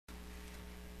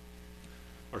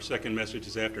Our second message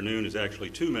this afternoon is actually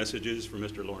two messages from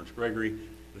Mr. Lawrence Gregory.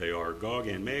 They are Gog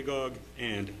and Magog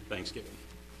and Thanksgiving.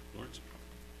 Lawrence?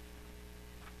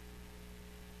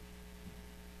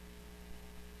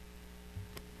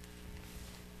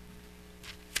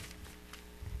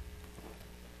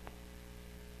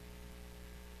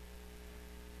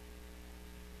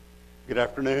 Good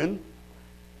afternoon.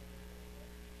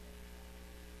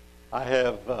 I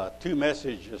have two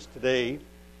messages today.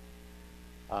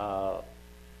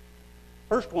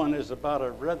 First one is about a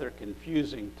rather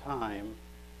confusing time.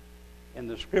 In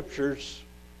the scriptures,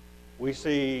 we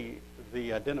see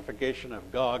the identification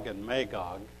of Gog and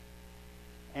Magog.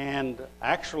 And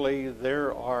actually,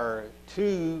 there are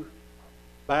two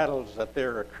battles that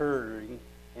they're occurring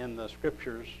in the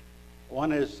scriptures.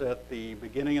 One is at the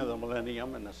beginning of the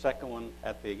millennium, and the second one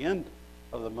at the end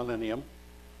of the millennium.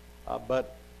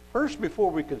 But first, before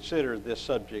we consider this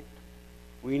subject,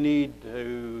 we need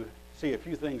to see a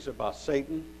few things about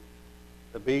Satan,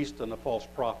 the beast, and the false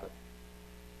prophet.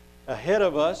 Ahead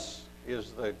of us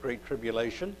is the Great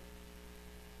Tribulation,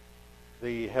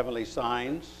 the heavenly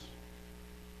signs,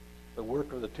 the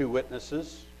work of the two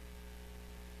witnesses,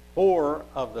 4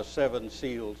 of the 7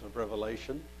 seals of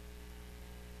Revelation,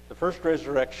 the first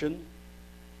resurrection,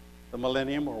 the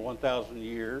millennium, or 1,000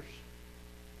 years,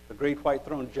 the great white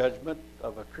throne judgment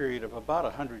of a period of about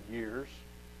 100 years,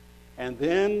 and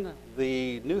then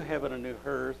the new heaven and new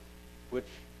earth, which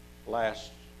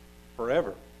lasts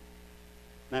forever.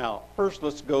 Now, first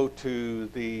let's go to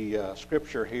the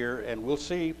scripture here, and we'll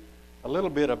see a little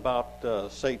bit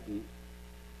about Satan.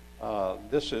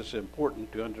 This is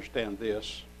important to understand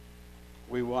this.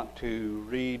 We want to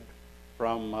read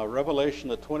from Revelation,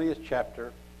 the 20th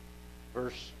chapter,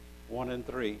 verse 1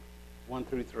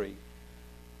 through 3.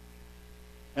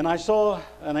 And I saw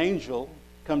an angel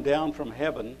come down from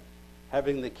heaven,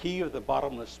 having the key of the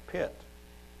bottomless pit,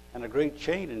 and a great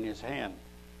chain in his hand.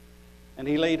 And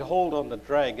he laid hold on the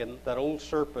dragon, that old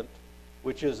serpent,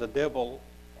 which is the devil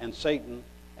and Satan,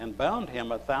 and bound him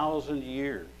 1,000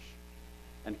 years,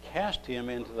 and cast him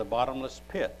into the bottomless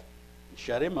pit, and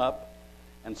shut him up,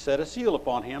 and set a seal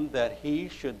upon him, that he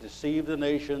should deceive the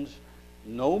nations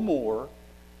no more,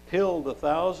 till the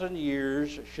 1,000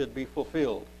 years should be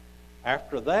fulfilled.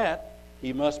 After that,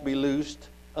 he must be loosed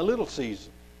a little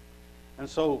season. And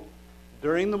so,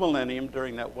 during the millennium,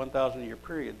 during that 1,000-year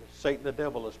period, Satan the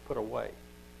devil is put away.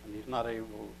 And he's not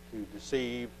able to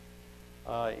deceive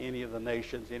any of the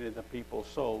nations, any of the people.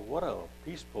 So what a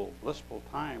peaceful, blissful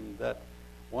time that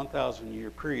 1,000-year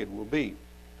period will be.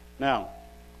 Now,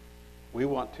 we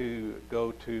want to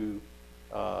go to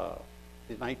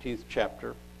the 19th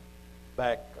chapter,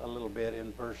 back a little bit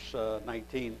in verse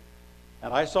 19.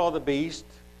 And I saw the beast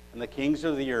and the kings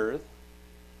of the earth,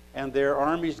 and their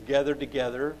armies gathered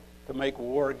together to make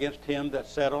war against him that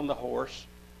sat on the horse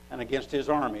and against his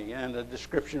army. And a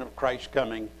description of Christ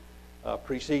coming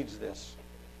precedes this.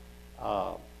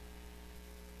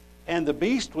 And the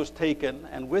beast was taken,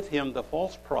 and with him the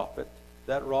false prophet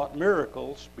that wrought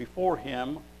miracles before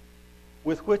him,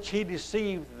 with which he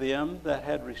deceived them that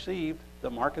had received the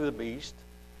mark of the beast,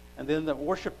 and them that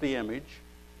worshipped the image.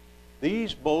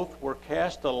 These both were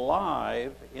cast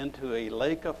alive into a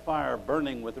lake of fire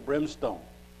burning with brimstone.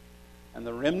 And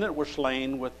the remnant were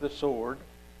slain with the sword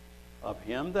of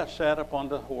him that sat upon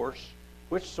the horse,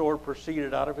 which sword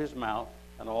proceeded out of his mouth,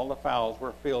 and all the fowls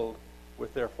were filled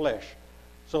with their flesh.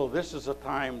 So this is a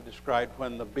time described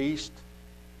when the beast,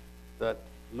 that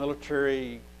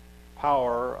military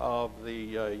power of the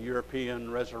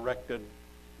European resurrected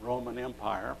Roman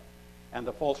Empire, and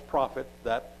the false prophet,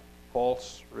 that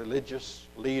false religious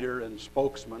leader and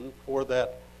spokesman for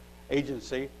that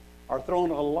agency, are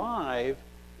thrown alive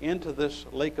into this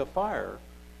lake of fire.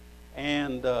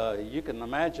 And you can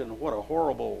imagine what a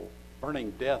horrible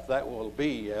burning death that will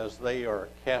be as they are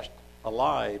cast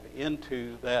alive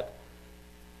into that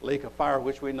lake of fire,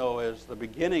 which we know is the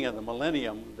beginning of the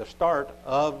millennium, the start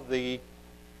of the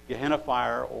Gehenna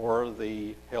fire or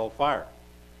the hell fire.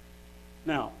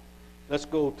 Now, let's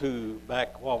go to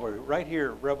back while we're right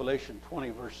here, Revelation 20,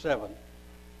 verse 7.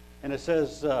 And it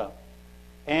says,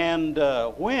 And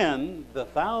when the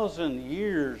 1,000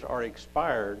 years are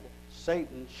expired,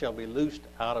 Satan shall be loosed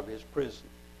out of his prison,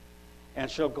 and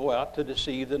shall go out to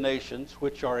deceive the nations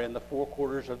which are in the 4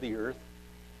 quarters of the earth,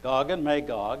 Gog and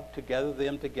Magog, to gather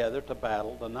them together to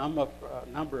battle, the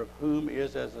number of whom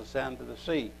is as the sand of the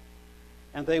sea.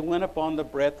 And they went upon the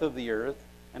breadth of the earth,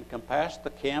 and compassed the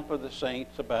camp of the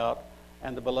saints about,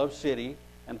 and the beloved city,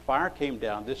 and fire came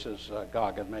down. This is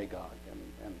Gog and Magog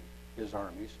and his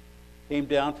armies. Came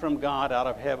down from God out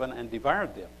of heaven and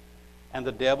devoured them. And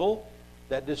the devil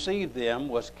that deceived them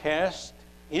was cast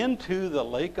into the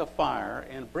lake of fire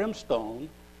and brimstone,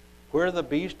 where the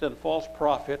beast and false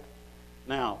prophet.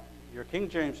 Now, your King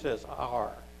James says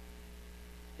are.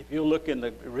 If you look in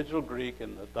the original Greek,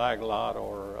 in the Diaglott,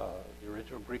 or the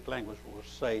original Greek language will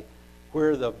say,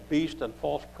 where the beast and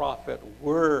false prophet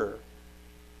were,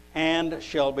 and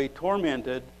shall be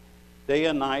tormented day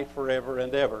and night forever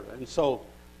and ever. And so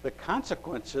the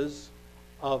consequences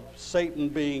of Satan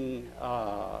being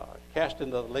cast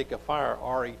into the lake of fire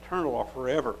are eternal or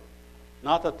forever.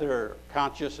 Not that they're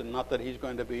conscious, and not that he's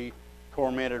going to be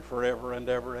tormented forever and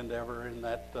ever and ever in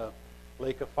that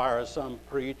lake of fire, as some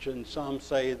preach, and some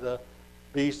say the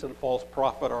beast and false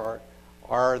prophet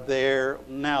are there.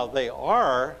 Now, they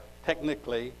are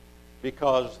technically,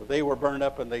 because they were burned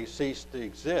up and they ceased to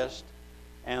exist,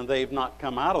 and they've not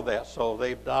come out of that, so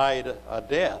they've died a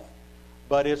death.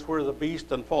 But it's where the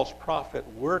beast and false prophet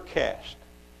were cast.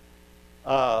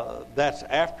 That's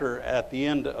at the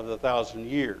end of the 1,000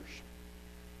 years.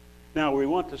 Now, we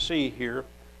want to see here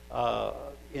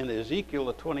in Ezekiel,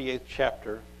 the 28th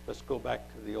chapter, let's go back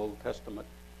to the Old Testament.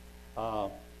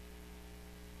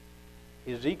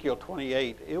 Ezekiel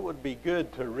 28, it would be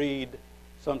good to read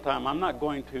sometime. I'm not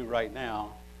going to right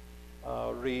now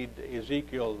read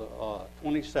Ezekiel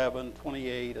 27,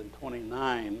 28, and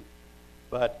 29,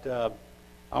 but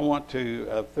I want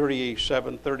to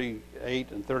 37,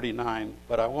 38, and 39,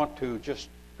 but I want to just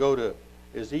go to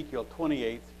Ezekiel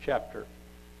 28th chapter.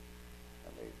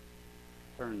 Let me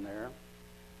turn there.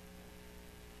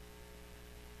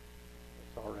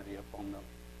 It's already up on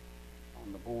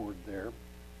the board there.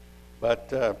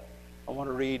 But I want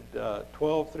to read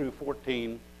 12 through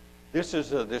 14. This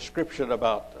is a description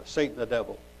about Satan the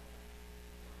devil.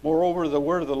 Moreover, the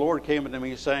word of the Lord came unto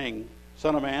me, saying,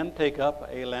 Son of man, take up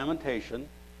a lamentation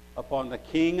upon the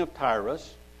king of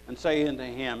Tyrus, and say unto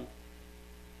him,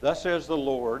 Thus says the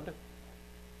Lord,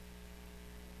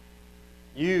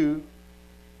 you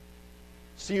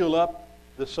seal up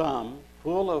the sum,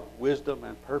 full of wisdom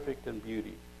and perfect in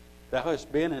beauty. Thou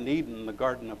hast been in Eden, the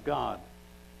garden of God.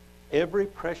 Every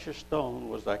precious stone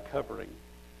was thy covering,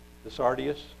 the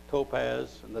sardius,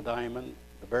 topaz, and the diamond,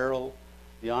 the beryl,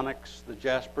 the onyx, the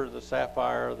jasper, the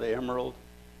sapphire, the emerald,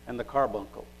 and the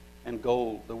carbuncle, and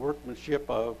gold. The workmanship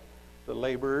of the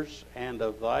laborers and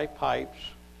of thy pipes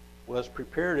was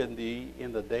prepared in thee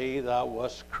in the day thou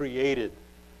wast created.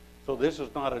 So this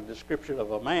is not a description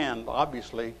of a man.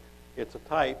 Obviously, it's a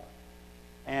type.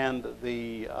 And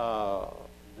the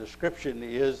description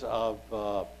is of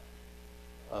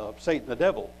Satan the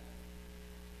devil.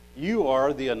 You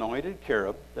are the anointed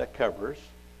cherub that covers,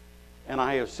 and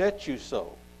I have set you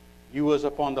so. You was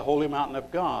upon the holy mountain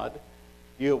of God.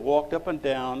 You have walked up and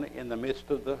down in the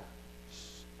midst of the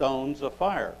stones of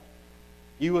fire.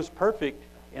 You was perfect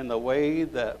in the way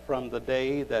that from the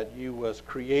day that you was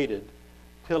created,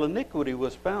 till iniquity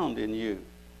was found in you.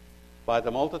 By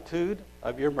the multitude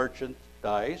of your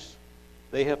merchandise,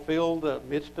 they have filled the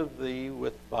midst of thee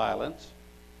with violence,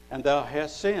 and thou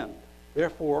hast sinned.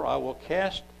 Therefore I will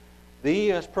cast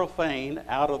thee as profane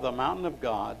out of the mountain of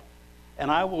God, and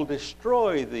I will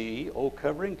destroy thee, O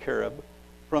covering cherub,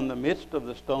 from the midst of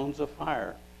the stones of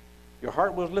fire. Your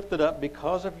heart was lifted up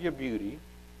because of your beauty.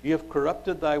 You have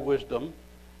corrupted thy wisdom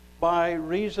by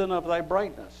reason of thy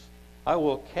brightness. I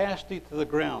will cast thee to the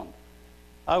ground.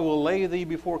 I will lay thee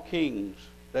before kings,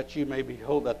 that you may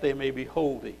behold, that they may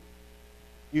behold thee.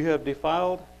 You have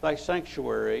defiled thy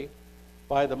sanctuary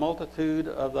by the multitude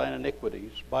of thine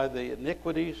iniquities, by the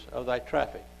iniquities of thy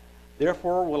traffic.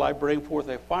 Therefore will I bring forth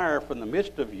a fire from the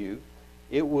midst of you.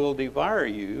 It will devour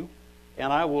you,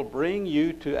 and I will bring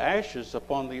you to ashes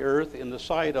upon the earth in the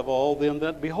sight of all them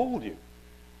that behold you.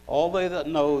 All they that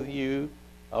know you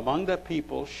among the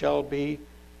people shall be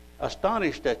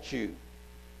astonished at you.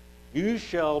 You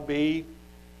shall be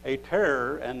a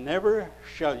terror, and never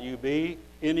shall you be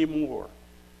any more.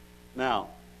 Now,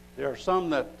 there are some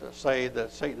that say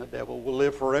that Satan the devil will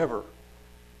live forever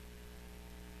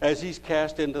as he's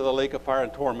cast into the lake of fire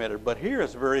and tormented. But here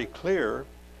it's very clear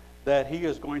that he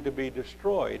is going to be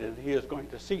destroyed, and he is going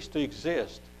to cease to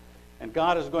exist. And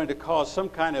God is going to cause some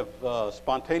kind of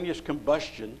spontaneous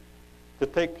combustion to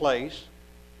take place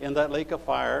in that lake of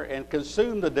fire and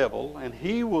consume the devil, and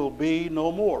he will be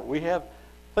no more.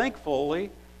 Thankfully,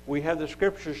 we have the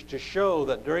scriptures to show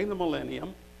that during the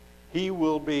millennium, he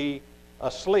will be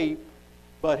asleep,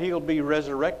 but he'll be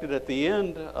resurrected at the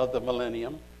end of the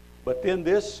millennium. But then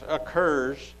this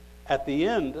occurs at the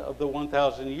end of the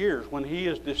 1,000 years, when he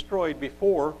is destroyed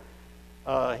before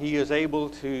he is able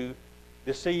to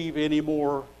deceive any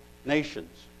more nations.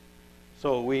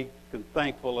 So we can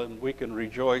thankful, and we can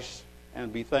rejoice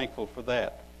and be thankful for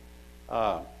that.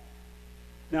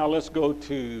 Now let's go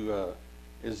to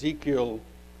Ezekiel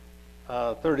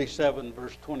 37,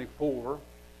 verse 24.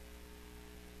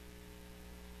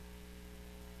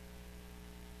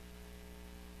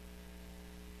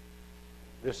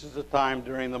 This is the time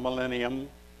during the millennium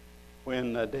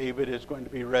when David is going to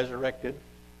be resurrected.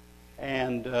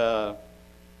 And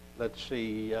let's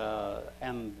see,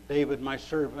 and David, my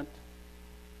servant,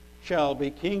 shall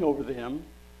be king over them,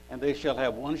 and they shall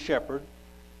have one shepherd.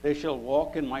 They shall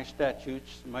walk in my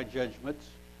statutes, my judgments,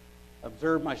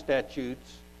 observe my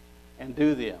statutes, and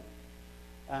do them.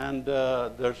 And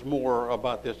there's more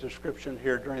about this description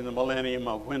here during the millennium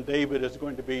of when David is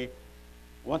going to be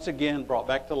once again brought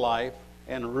back to life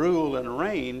and rule and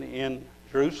reign in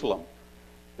Jerusalem.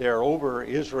 They're over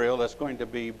Israel that's going to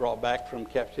be brought back from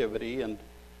captivity. And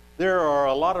there are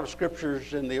a lot of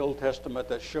scriptures in the Old Testament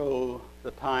that show the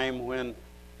time when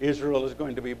Israel is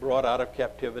going to be brought out of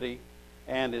captivity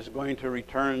and is going to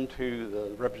return to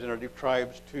the representative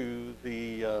tribes to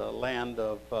the land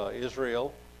of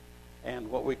Israel and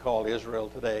what we call Israel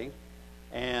today.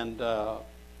 And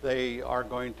they are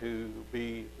going to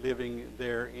be living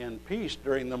there in peace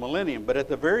during the millennium. But at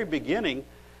the very beginning,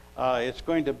 it's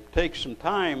going to take some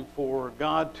time for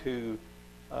God to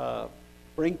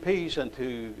bring peace and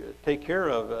to take care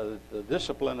of the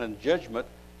discipline and judgment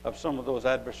of some of those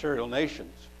adversarial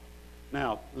nations.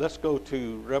 Now, let's go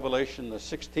to Revelation, the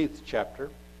 16th chapter.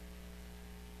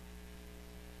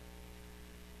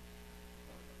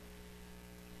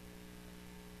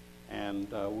 And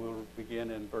we'll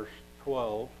begin in verse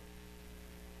 12.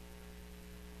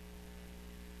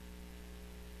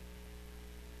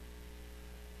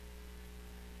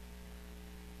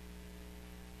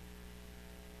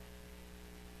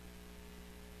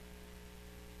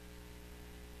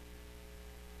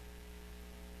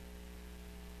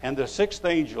 And the sixth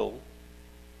angel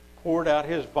poured out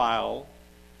his vial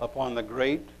upon the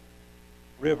great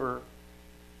river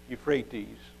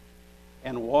Euphrates,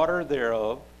 and water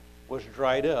thereof was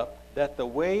dried up, that the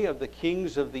way of the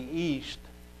kings of the east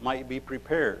might be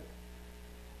prepared.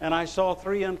 And I saw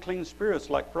three unclean spirits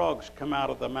like frogs come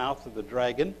out of the mouth of the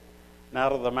dragon, and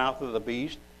out of the mouth of the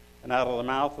beast, and out of the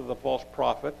mouth of the false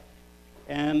prophet.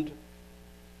 And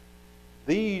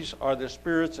these are the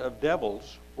spirits of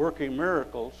devils, working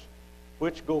miracles,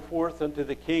 which go forth unto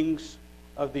the kings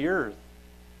of the earth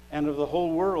and of the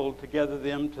whole world to gather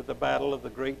them to the battle of the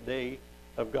great day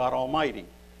of God Almighty.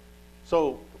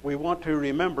 So we want to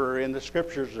remember in the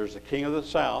scriptures there's a king of the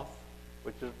south,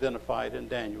 which is identified in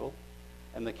Daniel,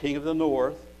 and the king of the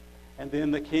north, and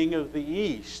then the king of the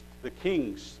east, the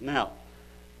kings. Now,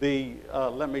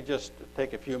 let me just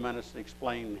take a few minutes to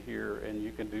explain here, and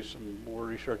you can do some more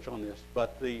research on this.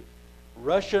 But the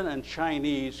Russian and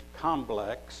Chinese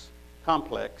complex,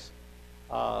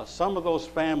 some of those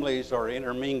families are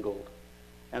intermingled.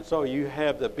 And so you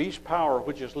have the beast power,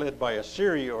 which is led by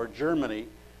Assyria or Germany,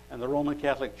 and the Roman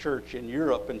Catholic Church in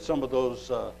Europe and some of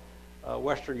those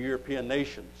Western European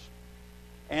nations.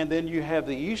 And then you have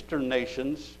the Eastern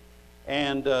nations,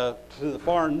 and to the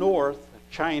far north,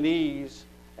 Chinese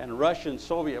and Russian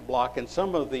Soviet bloc, and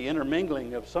some of the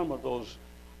intermingling of some of those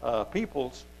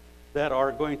peoples that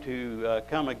are going to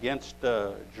come against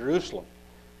Jerusalem.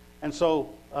 And so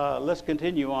let's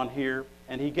continue on here.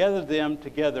 And he gathered them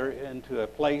together into a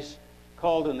place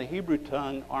called in the Hebrew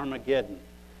tongue Armageddon.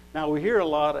 Now we hear a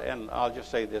lot, and I'll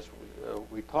just say this,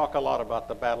 we talk a lot about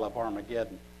the Battle of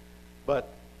Armageddon.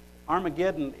 But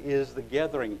Armageddon is the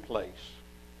gathering place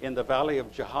in the valley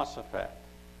of Jehoshaphat.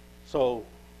 So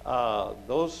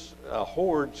those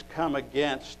hordes come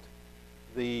against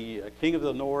the king of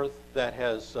the north that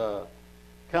has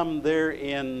come there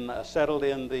settled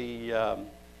in the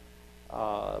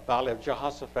valley of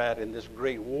Jehoshaphat in this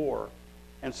great war.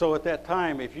 And so at that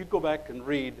time, if you go back and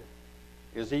read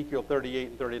Ezekiel 38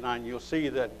 and 39, you'll see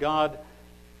that God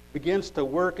begins to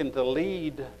work and to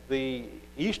lead the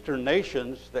eastern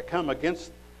nations that come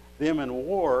against them in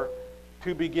war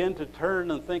to begin to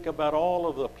turn and think about all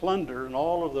of the plunder and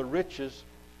all of the riches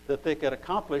that they could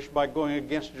accomplish by going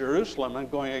against Jerusalem and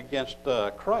going against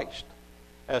Christ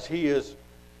as he is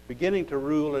beginning to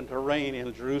rule and to reign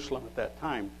in Jerusalem at that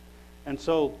time. And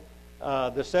so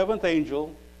the seventh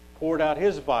angel poured out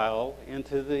his vial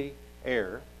into the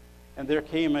air, and there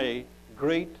came a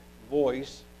great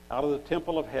voice out of the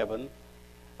temple of heaven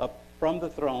up from the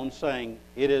throne saying,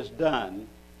 "It is done,"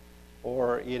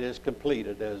 or "It is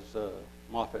completed," as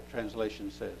Moffat translation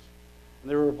says.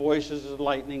 And there were voices of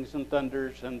lightnings and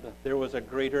thunders, and there was a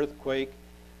great earthquake,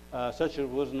 such as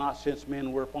was not since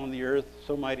men were upon the earth,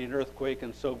 so mighty an earthquake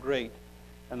and so great.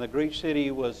 And the great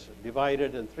city was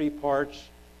divided in three parts,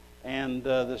 and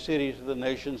the cities of the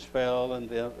nations fell, and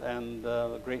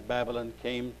the great Babylon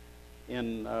came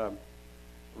in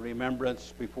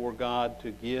remembrance before God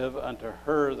to give unto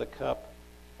her the cup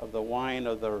of the wine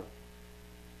of the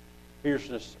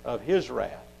fierceness of his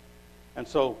wrath. And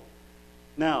so,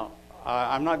 now,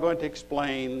 I'm not going to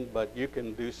explain, but you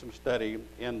can do some study.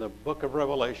 In the book of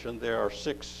Revelation, there are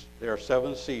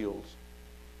 7 seals,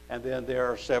 and then there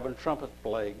are 7 trumpet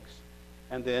plagues.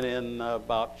 And then in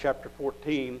about chapter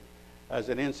 14, as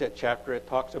an inset chapter, it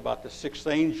talks about the 6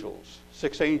 angels.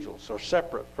 6 angels are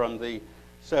separate from the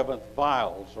 7th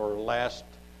vials or last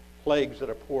plagues that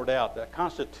are poured out that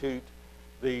constitute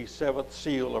the 7th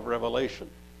seal of Revelation.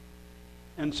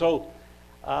 And so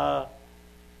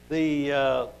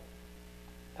the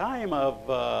time of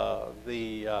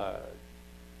the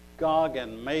Gog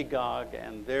and Magog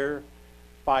and their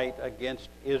fight against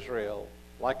Israel,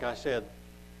 like I said,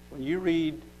 when you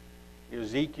read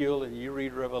Ezekiel and you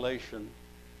read Revelation,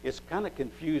 it's kind of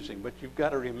confusing, but you've got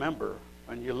to remember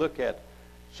when you look at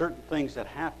certain things that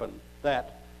happen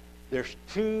that there's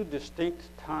 2 distinct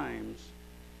times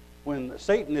when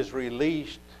Satan is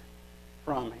released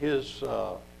from his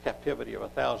captivity of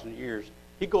 1,000 years.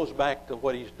 He goes back to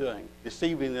what he's doing,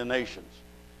 deceiving the nations.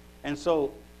 And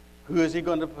so, who is he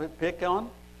going to pick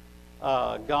on?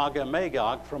 Gog and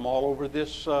Magog from all over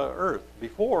this earth.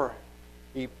 Before,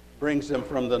 he brings them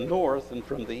from the north and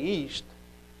from the east,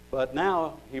 but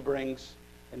now he brings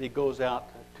and he goes out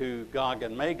to Gog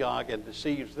and Magog and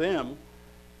deceives them.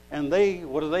 And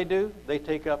what do? They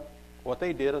take up what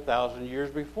they did 1,000 years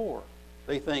before.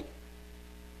 They think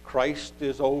Christ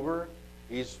is over.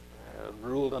 He's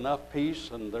ruled enough peace,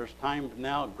 and there's time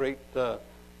now, great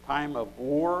time of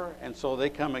war, and so they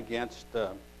come against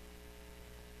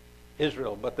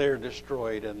Israel, but they're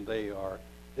destroyed and they are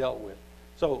dealt with.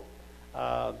 So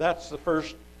that's the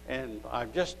first, and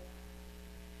I've just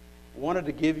wanted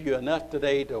to give you enough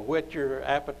today to whet your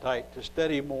appetite to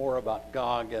study more about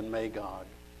Gog and Magog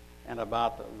and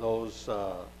about those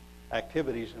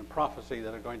activities and prophecy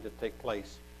that are going to take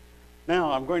place.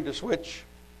 Now I'm going to switch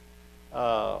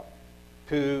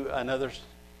to another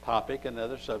topic,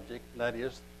 another subject, and that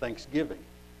is Thanksgiving.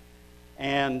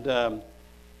 And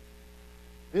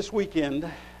this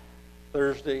weekend,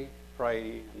 Thursday,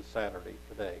 Friday, and Saturday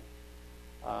today,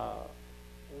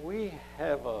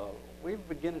 we're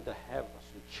beginning to have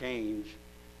some change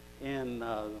in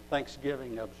the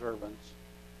Thanksgiving observance.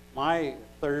 My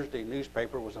Thursday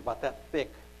newspaper was about that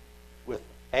thick with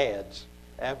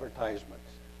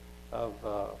advertisements of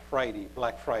Friday,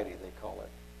 Black Friday they call it,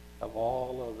 of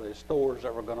all of the stores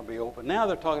that were going to be open. Now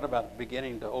they're talking about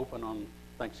beginning to open on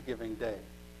Thanksgiving Day.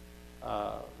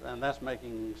 And that's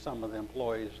making some of the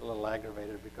employees a little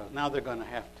aggravated because now they're going to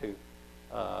have to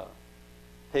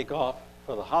take off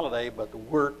for the holiday, but to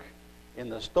work in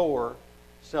the store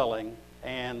selling.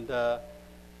 And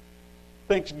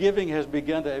Thanksgiving has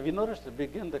begun to, have you noticed, they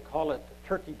begin to call it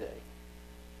Turkey Day.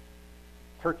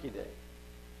 Turkey Day.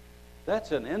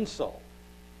 That's an insult.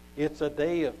 It's a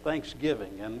day of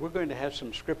Thanksgiving, and we're going to have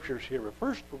some scriptures here. But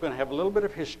first, we're going to have a little bit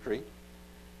of history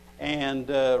and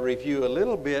review a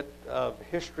little bit of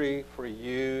history for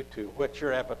you to whet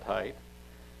your appetite.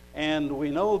 And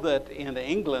we know that in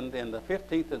England in the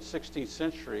 15th and 16th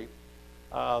century,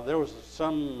 there was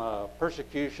some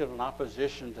persecution and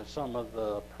opposition to some of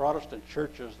the Protestant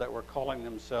churches that were calling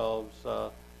themselves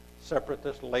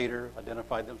separatists, later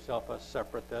identified themselves as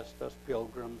separatists, as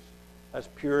pilgrims, as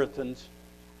Puritans.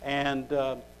 And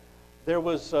there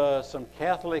was some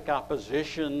Catholic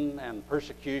opposition and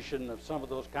persecution of some of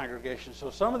those congregations. So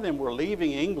some of them were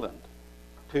leaving England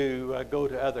to go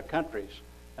to other countries.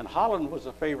 And Holland was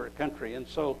a favorite country. And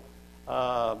so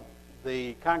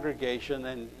the congregation,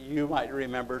 and you might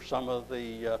remember some of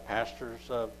the pastors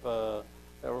that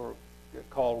were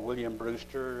called William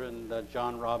Brewster and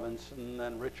John Robinson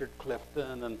and Richard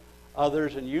Clifton and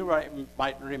others. And you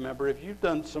might remember, if you've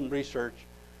done some research,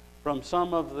 from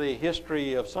some of the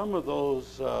history of some of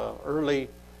those early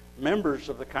members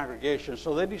of the congregation.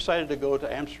 So they decided to go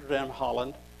to Amsterdam,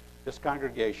 Holland, this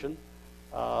congregation,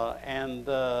 and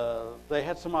they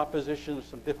had some opposition,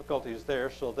 some difficulties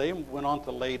there, so they went on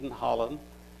to Leiden, Holland,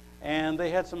 and they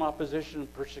had some opposition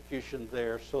and persecution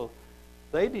there. So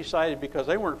they decided, because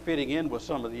they weren't fitting in with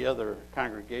some of the other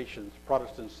congregations,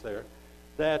 Protestants there,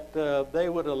 that they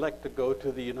would elect to go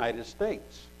to the United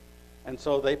States. And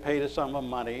so they paid a sum of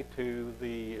money to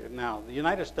now the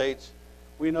United States,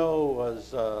 we know,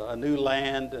 was a new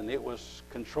land, and it was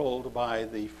controlled by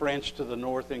the French to the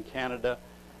north in Canada,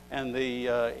 and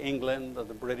the England, the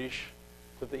British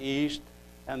to the east,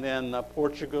 and then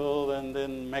Portugal, and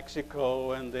then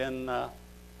Mexico, and then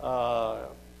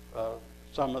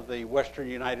some of the western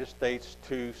United States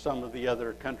to some of the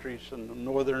other countries, and the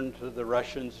northern to the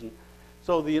Russians. And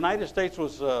so the United States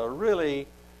was really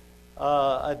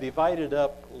a divided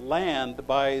up land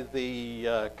by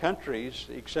the countries,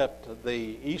 except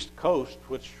the East Coast,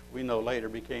 which we know later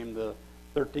became the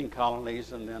 13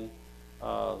 colonies, and then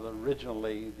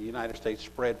originally the United States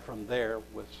spread from there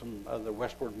with some other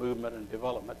westward movement and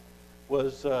development,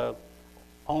 was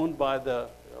owned by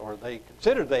or they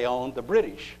considered they owned the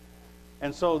British.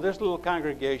 And so this little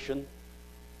congregation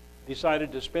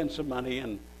decided to spend some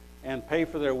money and pay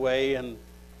for their way, and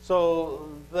so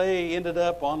they ended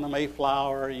up on the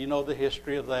Mayflower. You know the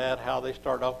history of that, how they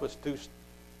start off with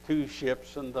two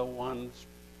ships, and the one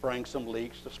sprang some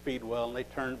leaks, the Speedwell, and they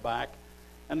turned back.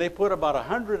 And they put about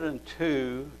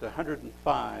 102 to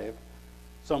 105,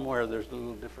 somewhere there's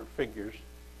little different figures,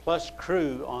 plus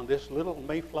crew on this little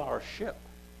Mayflower ship.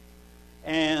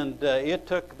 And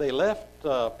they left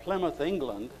Plymouth,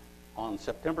 England on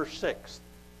September 6th.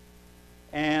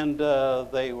 And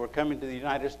they were coming to the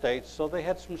United States, so they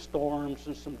had some storms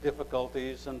and some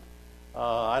difficulties. And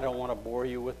I don't want to bore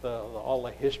you with all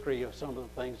the history of some of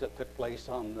the things that took place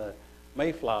on the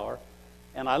Mayflower.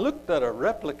 And I looked at a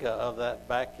replica of that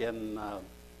back in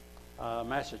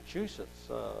Massachusetts,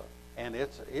 and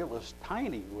it was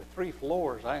tiny with 3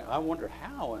 floors. I wondered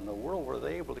how in the world were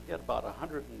they able to get about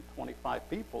 125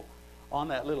 people on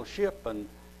that little ship, and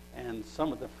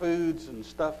some of the foods and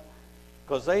stuff,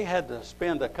 because they had to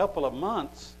spend a couple of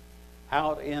months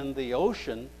out in the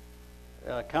ocean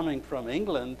coming from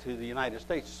England to the United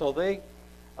States. So they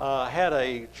had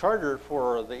a charter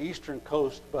for the eastern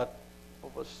coast, but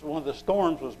one of the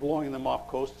storms was blowing them off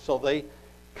coast, so they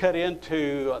cut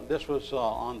into, this was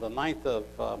on the 9th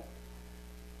of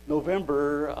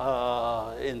November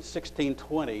in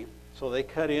 1620, so they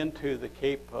cut into the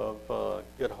Cape of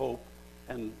Good Hope,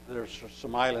 and there's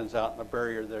some islands out in the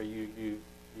barrier there. You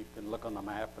can look on the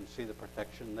map and see the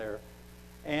protection there.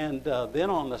 And then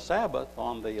on the Sabbath,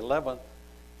 on the 11th,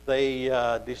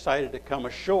 they decided to come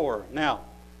ashore. Now,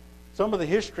 some of the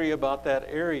history about that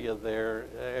area there,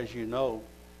 as you know,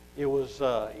 it was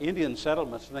Indian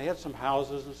settlements, and they had some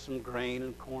houses and some grain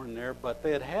and corn there, but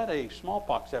they had had a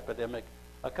smallpox epidemic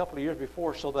a couple of years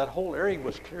before, so that whole area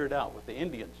was cleared out with the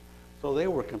Indians. So they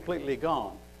were completely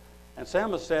gone. And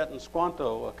Samoset and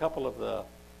Squanto, a couple of the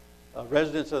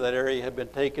residents of that area, had been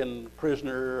taken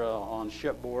prisoner on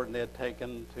shipboard, and they had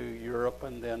taken to Europe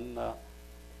and then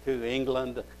to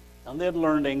England. And they'd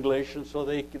learned English, and so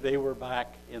they were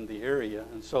back in the area.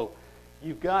 And so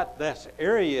you've got this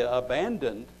area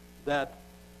abandoned that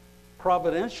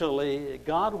providentially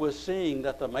God was seeing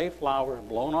that the Mayflower had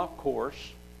blown off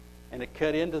course, and it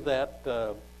cut into that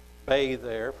bay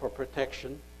there for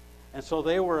protection. And so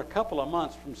they were a couple of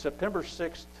months from September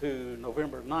 6th to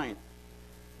November 9th.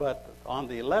 But on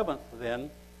the 11th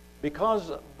then,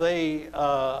 because they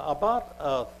about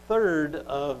a third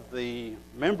of the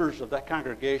members of that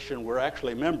congregation were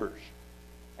actually members,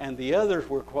 and the others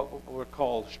were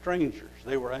called strangers.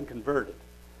 They were unconverted.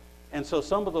 And so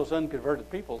some of those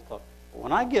unconverted people thought,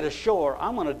 when I get ashore,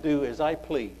 I'm going to do as I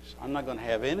please. I'm not going to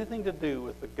have anything to do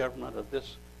with the government of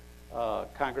this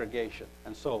congregation.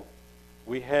 And so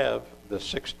we have the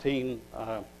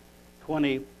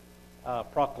 1620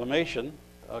 proclamation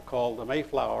called the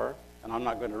Mayflower, and I'm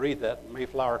not going to read that,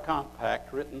 Mayflower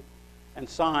Compact, written and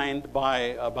signed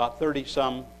by about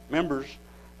 30-some members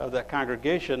of that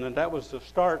congregation, and that was the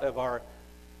start of our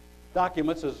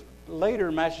documents. As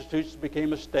later Massachusetts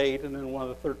became a state, and then one of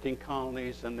the 13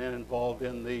 colonies, and then involved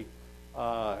in the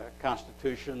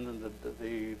Constitution and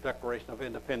the Declaration of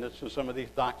Independence, and some of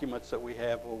these documents that we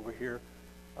have over here,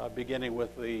 beginning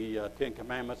with the 10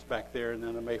 Commandments back there, and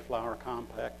then the Mayflower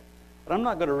Compact. But I'm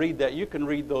not going to read that. You can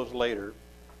read those later.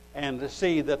 And to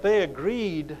see that they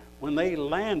agreed when they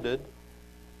landed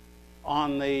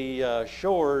on the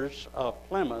shores of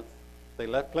Plymouth. They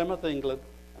left Plymouth, England,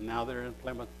 and now they're in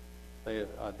Plymouth. They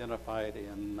identified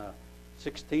in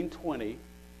 1620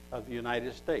 of the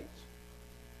United States.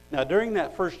 Now, during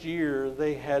that first year,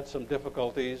 they had some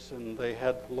difficulties, and they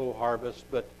had low harvest,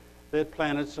 but they had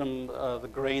planted some the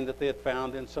grain that they had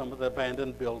found in some of the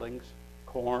abandoned buildings,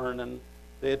 corn, and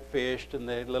they had fished, and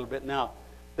they had a little bit. Now,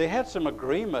 they had some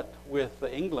agreement with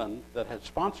England that had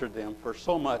sponsored them for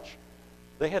so much.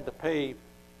 They had to pay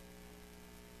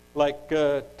like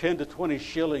 10 to 20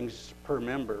 shillings per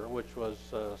member, which was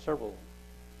several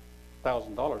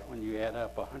 $1,000 when you add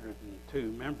up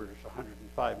 102 members,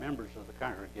 105 members of the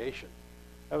congregation.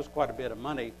 That was quite a bit of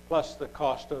money, plus the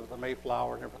cost of the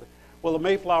Mayflower and everything. Well, the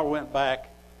Mayflower went back,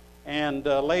 and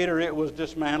later it was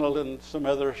dismantled, and some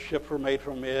other ships were made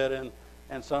from it,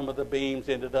 and some of the beams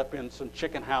ended up in some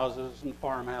chicken houses and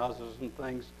farmhouses and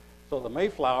things. So the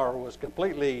Mayflower was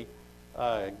completely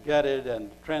gutted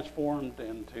and transformed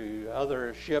into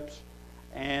other ships.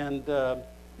 And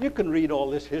you can read all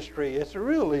this history. It's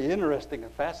really interesting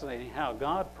and fascinating how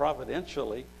God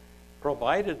providentially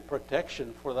provided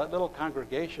protection for that little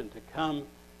congregation to come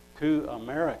to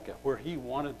America where he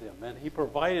wanted them. And he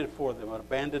provided for them an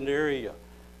abandoned area.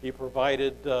 He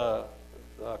provided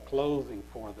clothing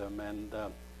for them and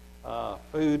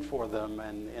food for them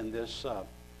and in this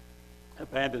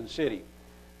abandoned city.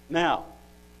 Now,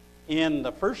 in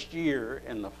the first year,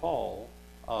 in the fall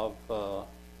of the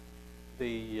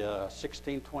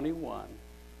 1621,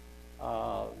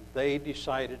 they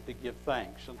decided to give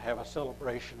thanks and have a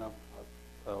celebration of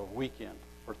a weekend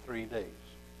for 3 days,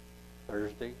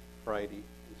 Thursday, Friday,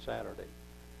 and Saturday.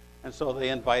 And so they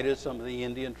invited some of the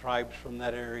Indian tribes from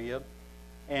that area,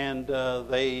 and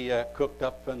they cooked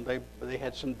up, and they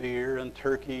had some deer and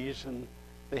turkeys, and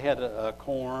they had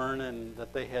corn, and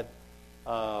that they had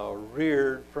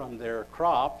reared from their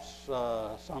crops,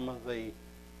 some of the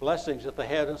blessings that they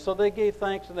had. And so they gave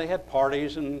thanks, and they had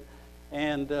parties and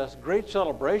great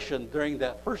celebration during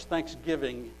that first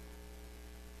Thanksgiving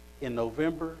in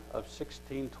November of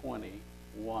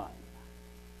 1621.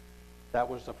 That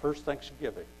was the first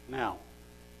Thanksgiving. Now,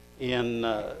 in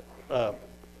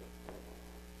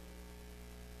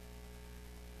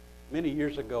many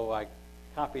years ago, I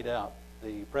copied out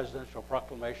the presidential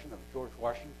proclamation of George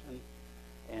Washington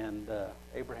and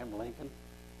Abraham Lincoln,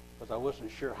 because I wasn't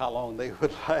sure how long they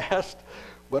would last.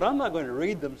 But I'm not going to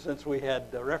read them since we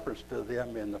had reference to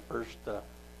them in the first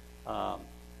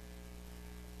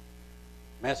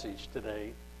message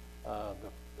today.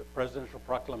 The presidential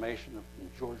proclamation of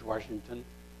George Washington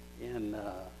in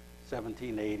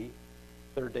 1780,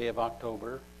 3rd day of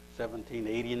October,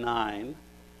 1789,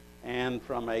 and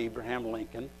from Abraham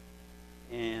Lincoln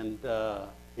and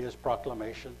his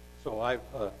proclamation. So I've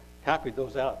copied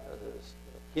those out.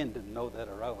 Ken didn't know that,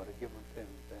 or I would have given them to him,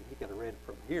 and he could have read it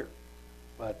from here.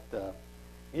 But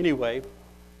anyway,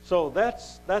 so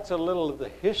that's a little of the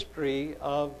history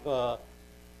of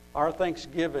our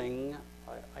Thanksgiving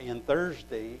in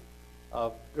Thursday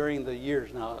during the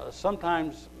years. Now,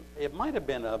 sometimes it might have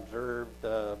been observed,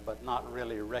 but not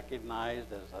really recognized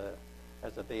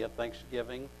as a day of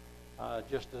Thanksgiving,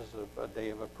 just as a day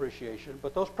of appreciation.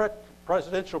 But those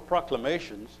presidential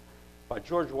proclamations by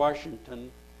George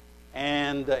Washington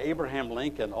and Abraham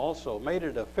Lincoln also made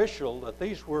it official that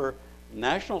these were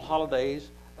national holidays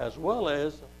as well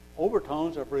as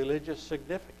overtones of religious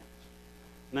significance.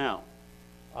 Now,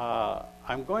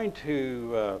 I'm going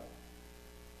to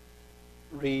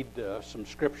read some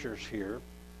scriptures here.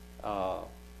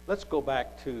 Let's go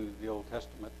back to the Old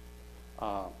Testament.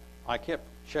 I kept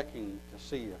checking to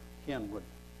see if Ken would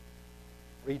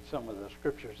read some of the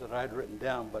scriptures that I had written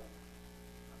down, but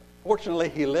fortunately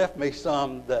he left me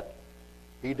some that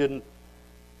he didn't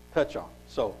touch on.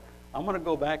 So I'm going to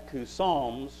go back to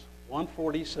Psalms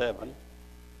 147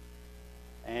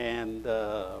 and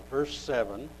verse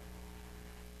 7.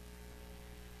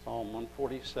 Psalm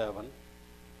 147,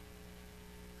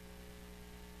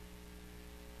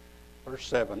 verse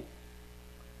 7.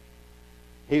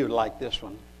 He would like this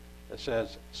one. It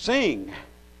says, sing.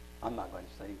 I'm not going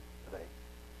to sing today.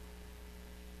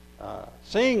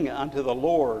 Sing unto the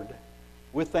Lord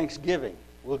with thanksgiving.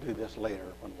 We'll do this later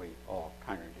when we all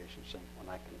congregation sing, when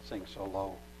I can sing so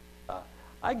low.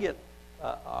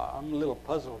 I'm a little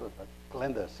puzzled that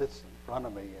Glenda sits in front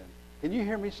of me. And can you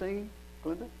hear me singing,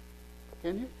 Glenda?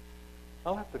 Can you?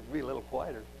 I'll have to be a little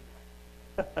quieter.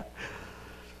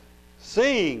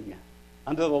 Sing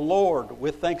unto the Lord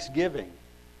with thanksgiving.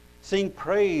 Sing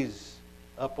praise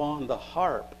upon the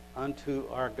harp unto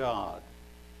our God.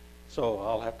 So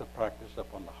I'll have to practice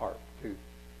up on the harp too.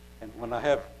 And when I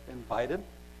have invited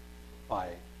by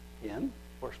Ken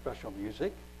for special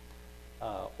music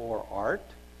or Art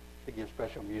to give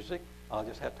special music, I'll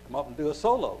just have to come up and do a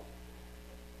solo.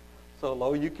 So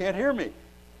low you can't hear me.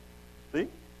 See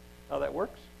how that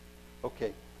works?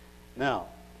 Okay. Now,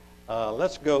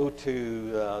 let's go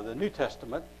to the New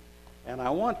Testament. And I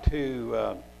want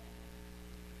to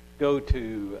go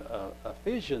to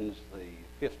Ephesians,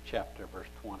 the 5th chapter, verse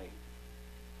 20.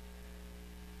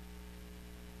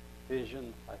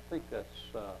 Ephesians, I think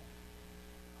that's,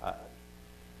 I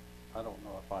don't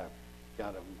know if I've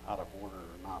got them out of order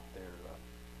or not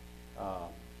there.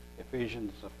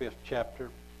 Ephesians, the 5th chapter.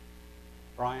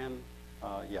 Brian,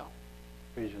 yeah.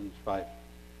 Ephesians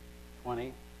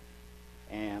 5:20,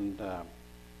 and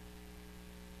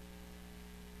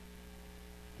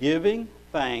giving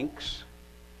thanks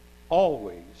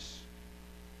always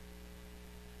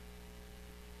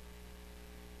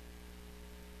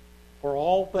for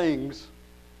all things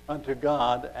unto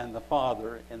God and the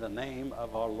Father in the name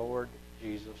of our Lord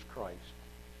Jesus Christ.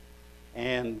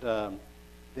 And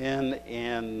then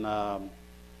in,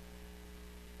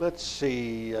 let's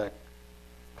see,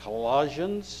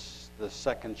 Colossians, the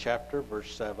 2nd chapter,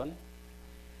 verse 7.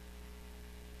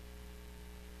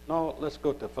 No, let's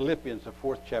go to Philippians, the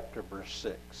 4th chapter, verse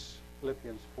 6.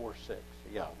 Philippians 4:6.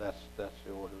 Yeah, that's the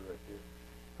order right here.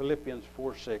 Philippians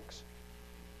 4:6.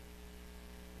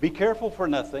 Be careful for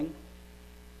nothing,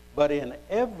 but in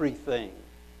everything,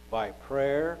 by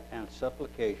prayer and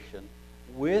supplication,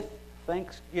 with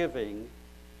thanksgiving,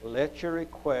 let your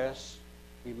requests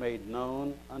be made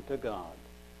known unto God.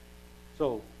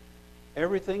 So,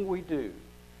 everything we do,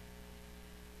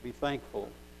 be thankful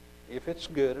if it's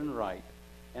good and right.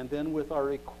 And then with our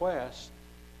requests,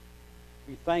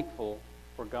 be thankful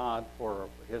for God, for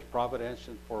His providence,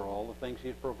 and for all the things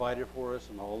He's provided for us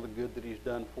and all the good that He's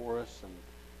done for us. And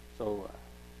so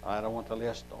I don't want to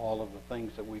list all of the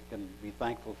things that we can be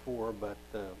thankful for, but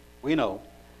we know.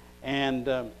 And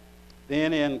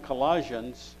then in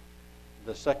Colossians,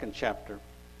 the 2nd chapter,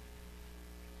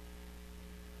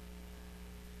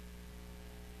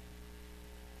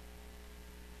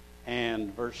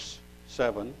 and verse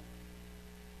 7,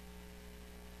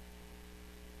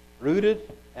 rooted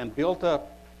and built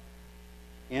up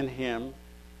in Him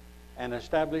and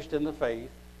established in the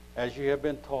faith, as you have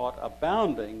been taught,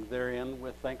 abounding therein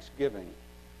with thanksgiving.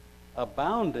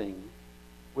 Abounding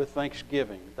with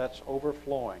thanksgiving. That's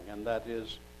overflowing, and that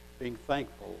is being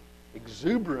thankful.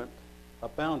 Exuberant,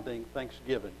 abounding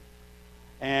thanksgiving.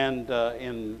 And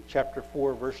in chapter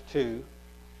 4, verse 2,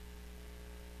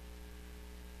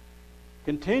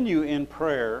 continue in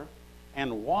prayer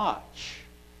and watch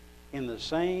in the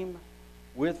same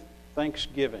with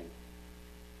thanksgiving.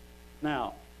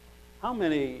 Now, how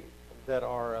many that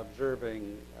are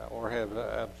observing or have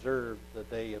observed the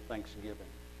day of Thanksgiving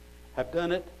have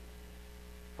done it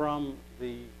from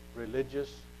the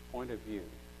religious point of view?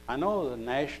 I know the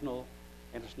national,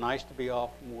 and it's nice to be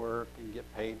off from work and get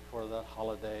paid for the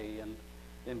holiday and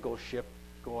then go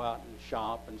out and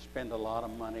shop and spend a lot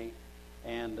of money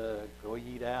and go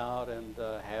eat out and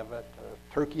have it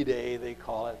Turkey Day, they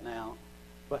call it now.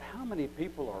 But how many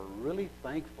people are really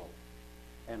thankful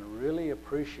and really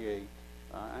appreciate?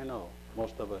 I know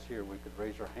most of us here, we could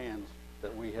raise our hands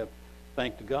that we have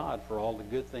thanked God for all the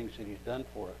good things that He's done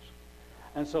for us.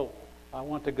 And so I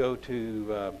want to go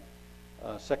to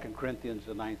 2 Corinthians,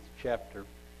 the 9th chapter.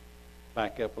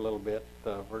 Back up a little bit,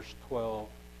 verse 12.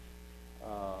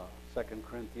 2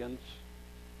 Corinthians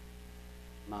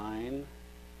 9,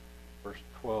 verse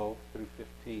 12 through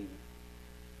 15.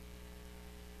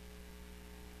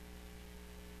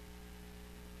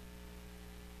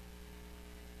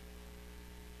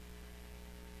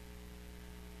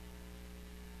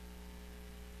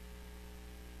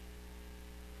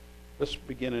 Let's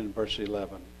begin in verse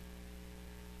 11.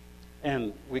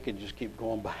 And we could just keep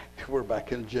going back. We're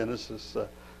back in Genesis,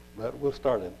 but we'll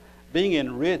start it. Being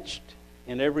enriched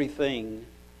in everything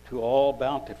to all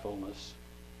bountifulness,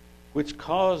 which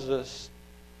causes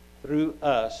through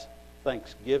us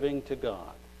thanksgiving to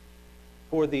God.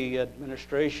 For the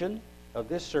administration of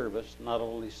this service not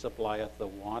only supplieth the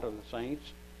want of the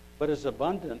saints, but is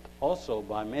abundant also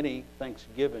by many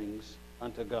thanksgivings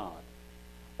unto God.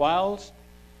 Whilst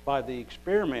by the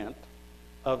experiment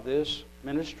of this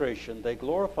ministration they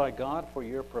glorify God for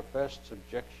your professed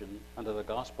subjection unto the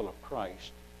gospel of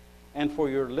Christ, and for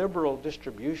your liberal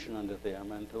distribution unto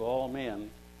them and to all men,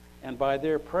 and by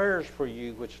their prayers for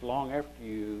you which long after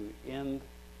you in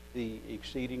the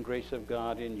exceeding grace of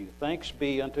God in you. Thanks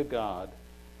be unto God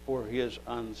for His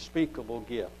unspeakable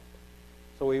gift.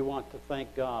 So we want to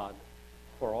thank God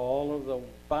for all of the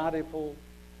bountiful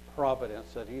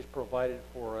providence that He's provided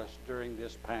for us during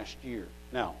this past year.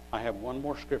 Now, I have one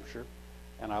more scripture,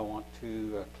 and I want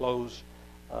to close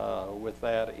with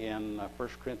that in 1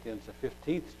 Corinthians, the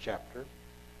 15th chapter,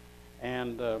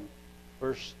 and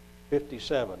verse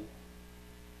 57.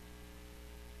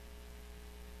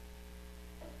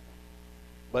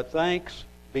 But thanks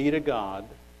be to God,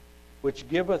 which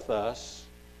giveth us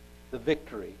the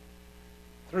victory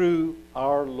through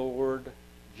our Lord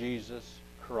Jesus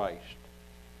Christ.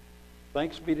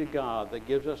 Thanks be to God that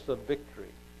gives us the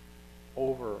victory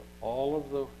over all of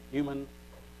the human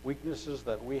weaknesses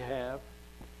that we have,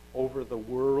 over the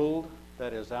world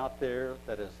that is out there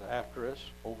that is after us,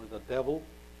 over the devil,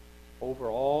 over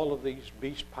all of these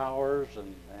beast powers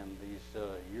and these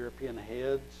European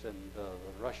heads and the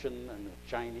Russian and the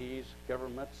Chinese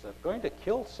governments that are going to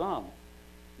kill some.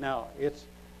 Now, it's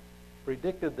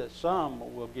predicted that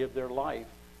some will give their life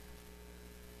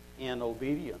in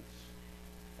obedience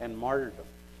and martyrdom,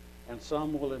 and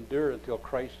some will endure until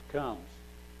Christ comes.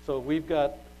 So we've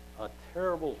got a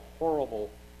terrible, horrible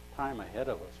time ahead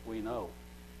of us, we know.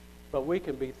 But we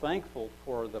can be thankful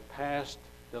for the past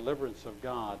deliverance of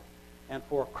God and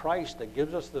for Christ that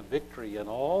gives us the victory in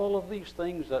all of these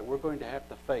things that we're going to have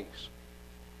to face.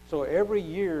 So every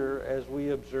year as we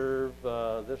observe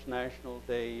this National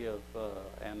Day of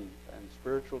and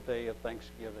Spiritual Day of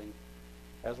Thanksgiving,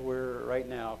 as we're right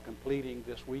now completing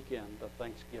this weekend of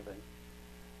Thanksgiving,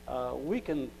 we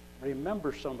can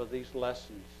remember some of these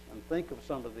lessons and think of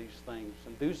some of these things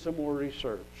and do some more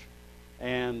research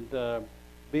and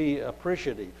be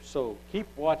appreciative. So keep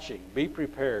watching, be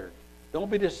prepared. Don't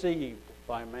be deceived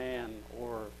by man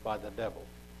or by the devil.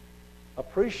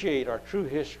 Appreciate our true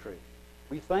history.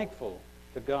 Be thankful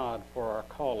to God for our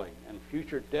calling and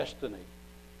future destiny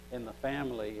in the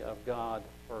family of God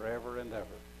forever and ever.